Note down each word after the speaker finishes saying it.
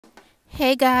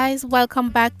Hey guys, welcome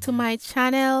back to my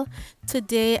channel.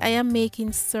 Today I am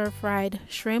making stir-fried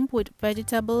shrimp with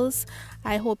vegetables.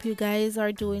 I hope you guys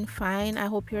are doing fine. I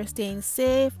hope you're staying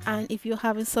safe, and if you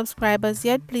haven't subscribed as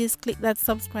yet, please click that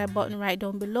subscribe button right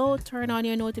down below. Turn on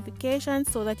your notifications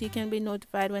so that you can be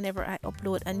notified whenever I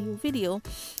upload a new video.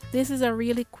 This is a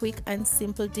really quick and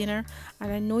simple dinner,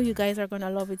 and I know you guys are gonna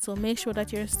love it, so make sure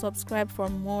that you're subscribed for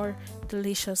more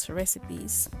delicious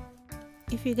recipes.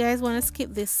 If you guys want to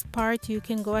skip this part, you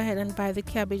can go ahead and buy the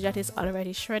cabbage that is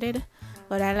already shredded,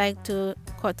 but I like to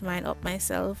cut mine up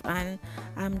myself, and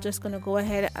I'm just gonna go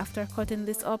ahead after cutting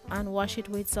this up and wash it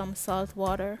with some salt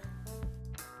water.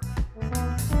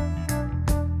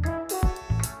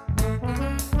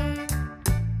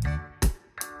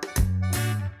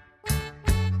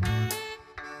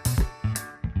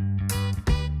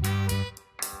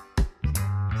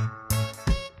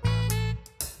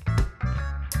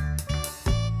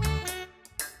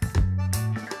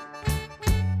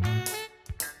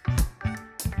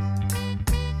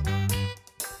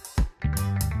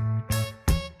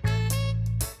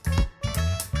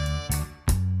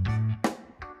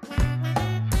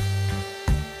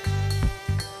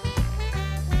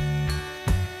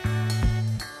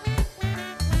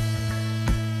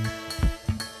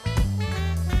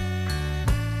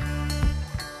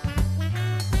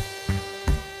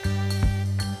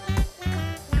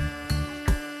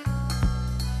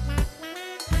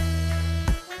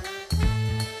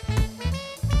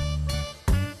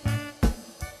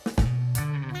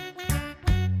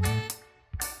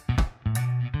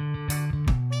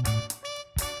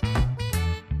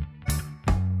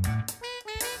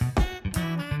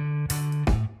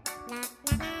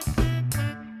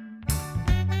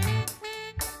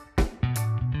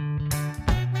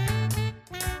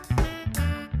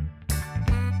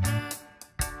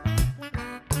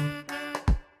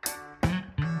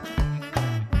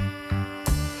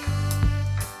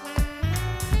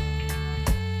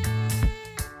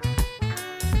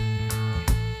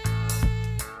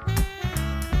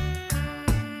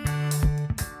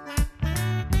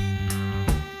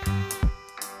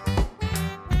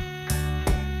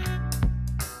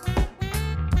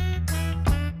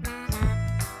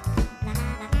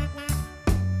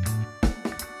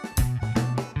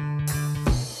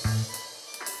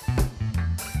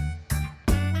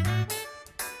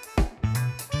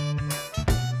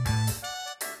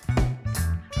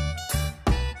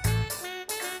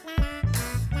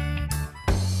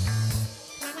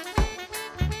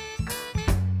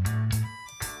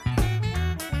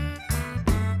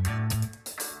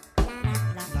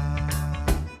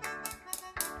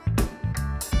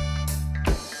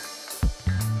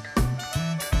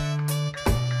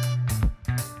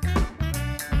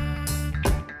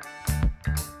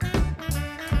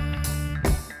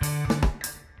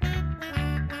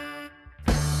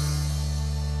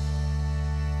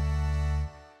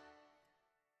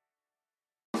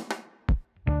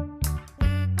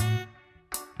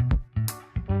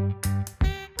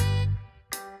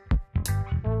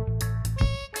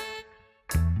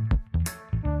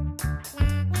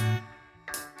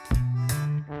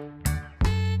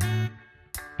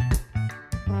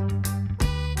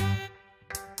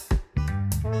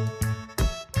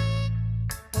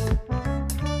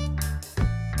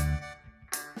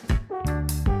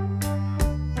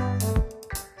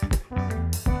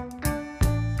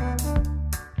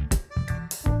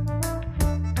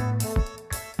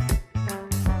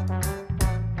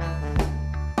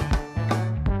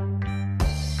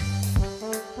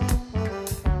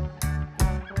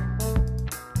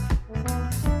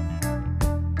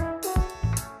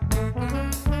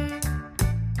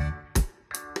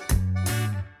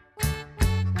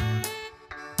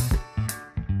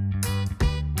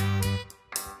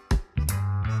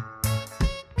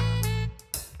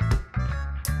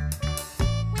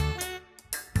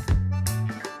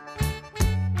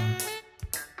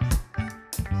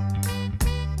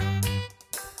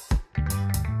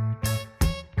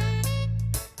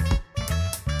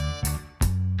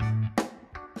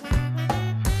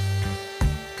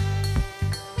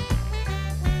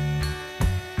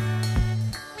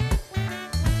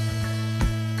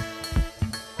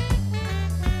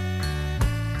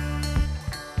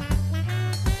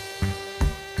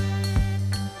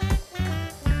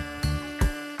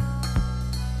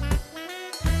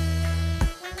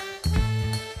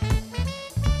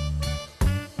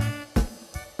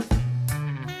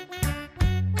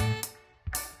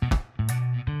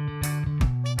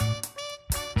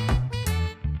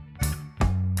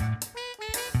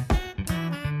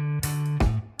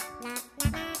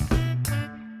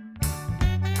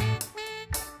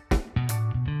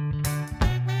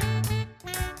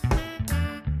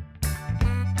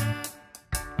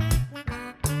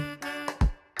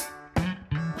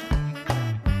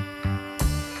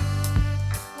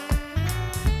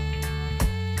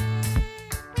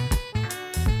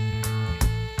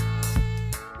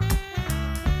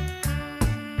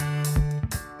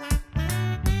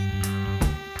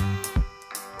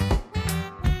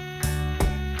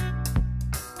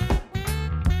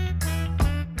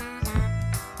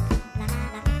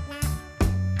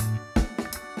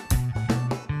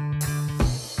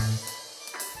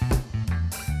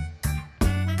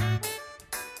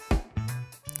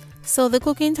 So the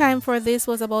cooking time for this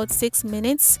was about 6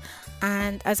 minutes,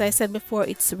 and as I said before,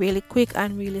 it's really quick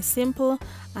and really simple,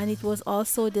 and it was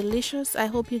also delicious. I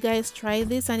hope you guys try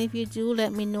this, and if you do,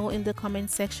 let me know in the comment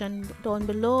section down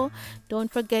below.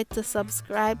 Don't forget to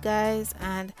subscribe, guys,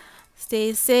 and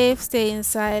stay safe, stay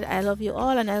inside. I love you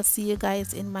all, and I'll see you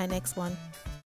guys in my next one.